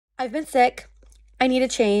I've been sick. I need a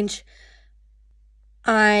change.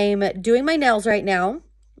 I'm doing my nails right now.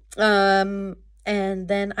 And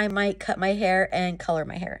then I might cut my hair and color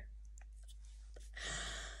my hair.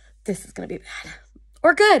 This is going to be bad.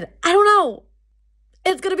 Or good. I don't know.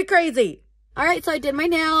 It's going to be crazy. All right, so I did my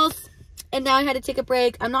nails. And now I had to take a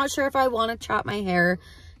break. I'm not sure if I want to chop my hair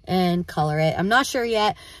and color it. I'm not sure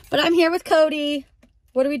yet. But I'm here with Cody.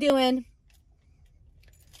 What are we doing?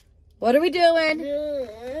 What are we doing?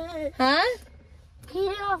 Huh? Taking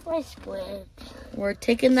off my splint. We're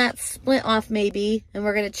taking that splint off maybe. And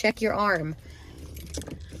we're going to check your arm.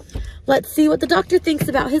 Let's see what the doctor thinks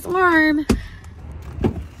about his arm.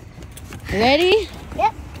 Ready?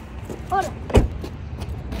 Yep. Hold on.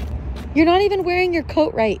 You're not even wearing your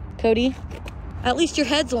coat right, Cody. At least your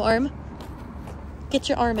head's warm. Get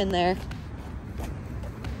your arm in there.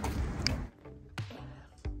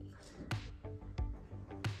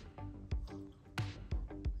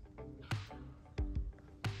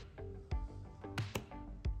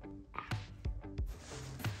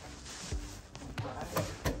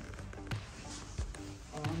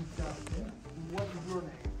 What is your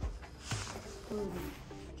name?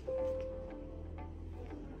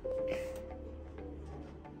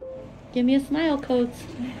 Give me a smile, Coates.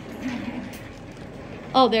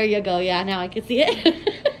 Oh, there you go. Yeah, now I can see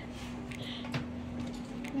it.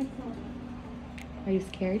 Are you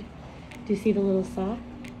scared? Do you see the little saw?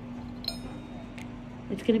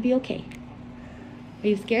 It's gonna be okay. Are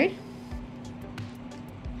you scared?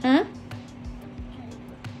 Huh?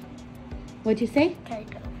 What'd you say?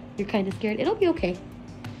 Kind of. You're kind of scared? It'll be okay.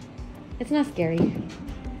 It's not scary.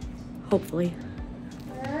 Hopefully.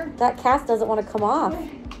 That cast doesn't want to come off.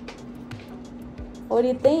 What do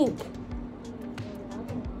you think?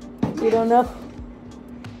 You don't know?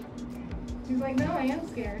 He's like, no, I am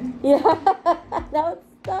scared. Yeah. Now it's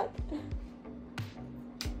stuck.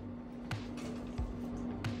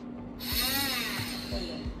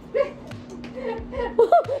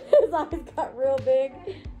 His eyes got real big.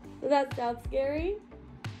 Does that sound scary?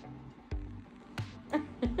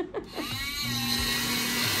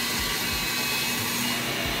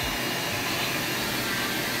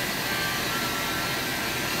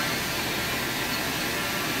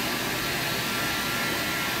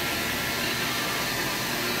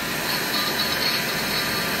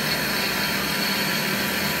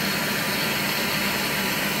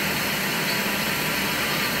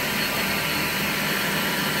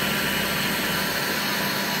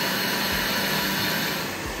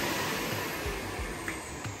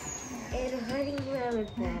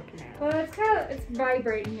 Well, it's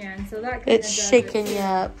vibrating in, so that kind It's shaking you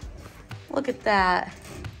up. Look at that.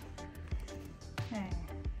 Okay.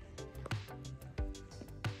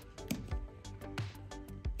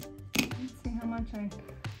 Let's see how much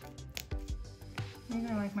these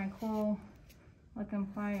are like my cool looking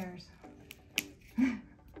pliers. I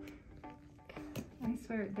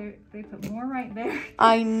swear, they put more right there.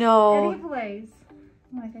 I know. Any place.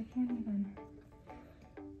 I'm like, I can't even.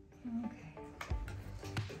 Okay.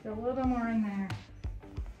 A little more in there.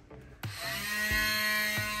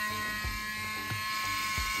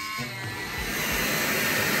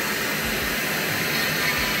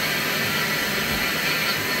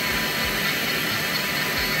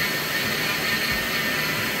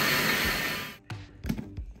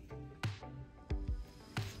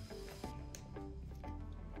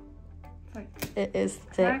 It's like It is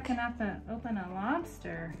thick. cracking up open a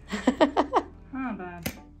lobster. Huh,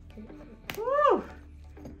 bud? Woo!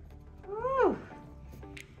 Woo!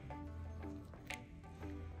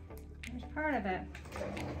 There's part of it.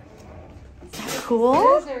 Is that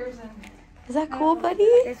cool? Scissors and Is that cool, buddy?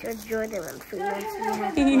 That's what Jordan went through once we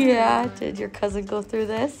had Yeah. Did your cousin go through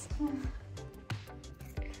this? I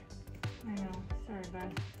know. Sorry,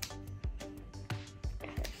 bud.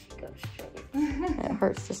 she goes straight. It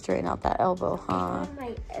hurts to straighten out that elbow, huh? On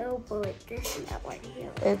my elbow, it's this and that one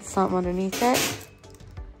here. It's something underneath it.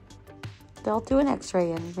 They'll do an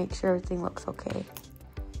x-ray and make sure everything looks okay.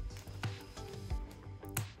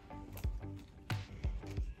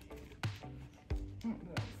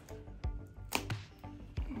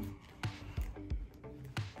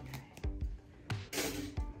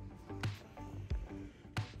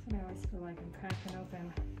 I always feel like I'm cracking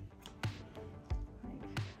open.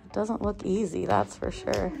 It doesn't look easy, that's for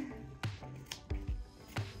sure.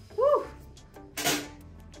 Woo!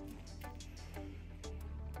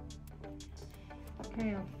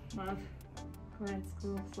 Okay, love. Go ahead,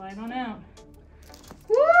 school. Slide on out.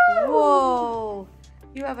 Woo! Whoa!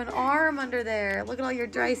 You have an arm under there. Look at all your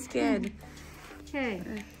dry skin. Okay,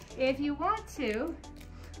 if you want to,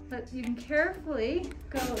 but you can carefully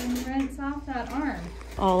go and rinse off that arm.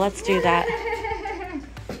 Oh, let's do that.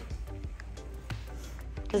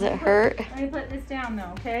 Does it hurt? Let me put this down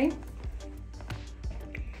though, okay?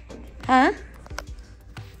 Huh?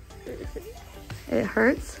 It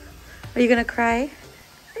hurts? Are you gonna cry?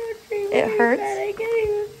 It hurts? I can't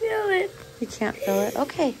even feel it. You can't feel it?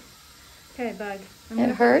 Okay. Okay, bug. It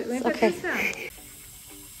hurts? Let me put Okay. this down. I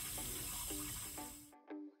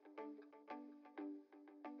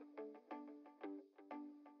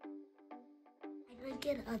didn't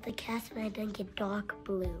get the cast, but I didn't get dark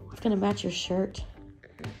blue. It's gonna match your shirt.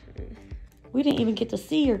 We didn't even get to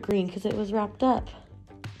see your green because it was wrapped up.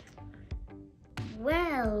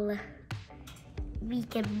 Well, we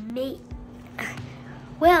can maybe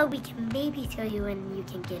show you when you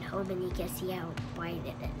can get home and you can see how bright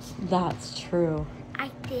it is. That's true. I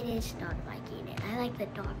didn't start liking it. I like the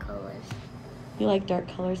dark colors. You like dark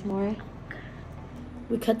colors more?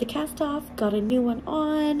 We cut the cast off, got a new one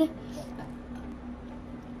on,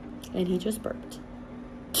 and he just burped.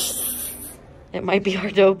 It might be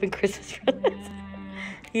hard to open Christmas presents.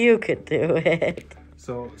 You could do it.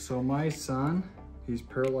 So my son, he's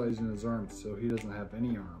paralyzed in his arms, so he doesn't have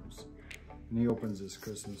any arms. And he opens his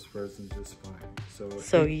Christmas present just fine. So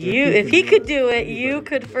if he could do it, you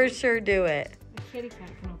could for sure do it. A kitty cat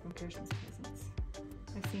can open Christmas presents.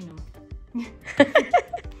 I've seen them.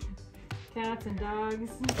 Cats and dogs.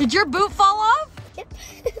 Did your boot fall off?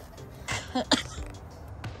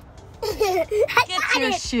 Get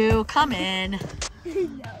your shoe. Come in.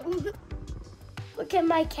 No. Look at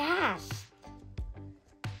my cast.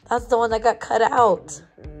 That's the one that got cut out.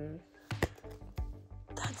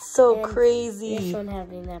 That's so And crazy. This one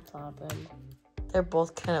having that problem. They're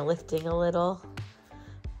both kind of lifting a little.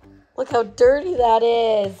 Look how dirty that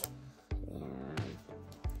is. Yeah.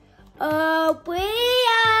 Oh,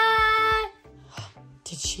 Bria!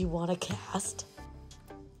 Did she want a cast?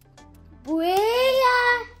 Bria!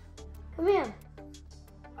 Come here.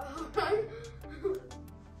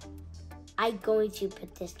 I'm going to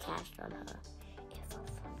put this cast on her. If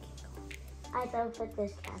I don't put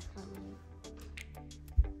this cast on you.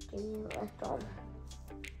 Give me the left arm.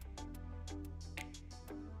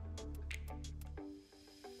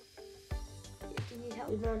 Do you need help?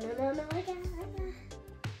 No, I got it.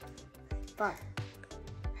 But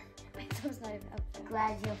My thumb's not even up there.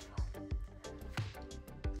 glad you're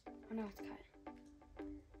Oh no, it's cut.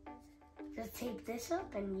 Just tape this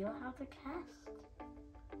up and you'll have a cast.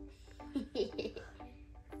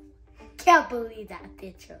 Can't believe that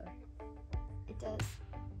picture. It does.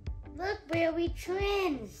 Look, we're we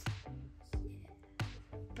twins.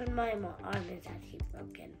 But my arm is actually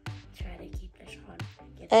broken. Try to keep this on.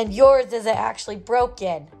 And yours isn't actually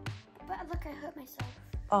broken. But look, I hurt myself.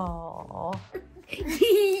 Oh.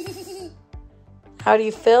 How do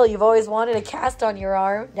you feel? You've always wanted a cast on your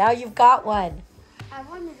arm. Now you've got one. I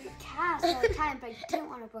wanted to cast all the time, but I didn't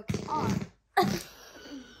want to break an arm.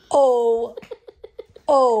 Oh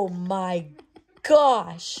my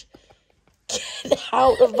gosh. Get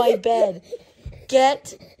out of my bed.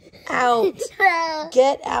 Get out.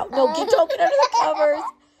 Get out. No, don't get under the covers.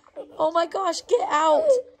 Oh my gosh, get out.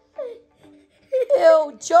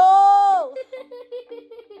 Ew, Joel.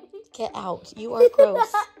 Get out. You are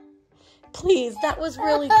gross. Please, that was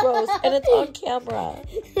really gross. And it's on camera.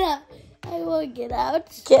 I won't get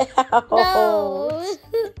out. Get out. No.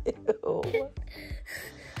 Ew.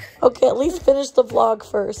 Okay, at least finish the vlog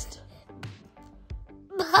first.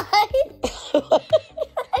 Bye. I don't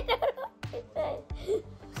know what to say.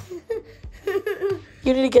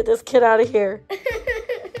 You need to get this kid out of here.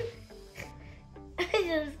 I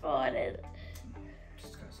just farted.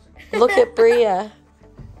 Disgusting. Look at Bria.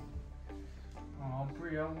 Oh,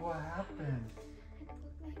 Bria, what happened?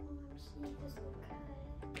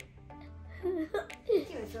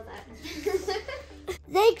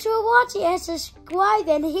 Thanks for watching and subscribe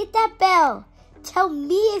and hit that bell. Tell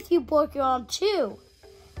me if you broke your arm too.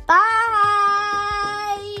 Bye.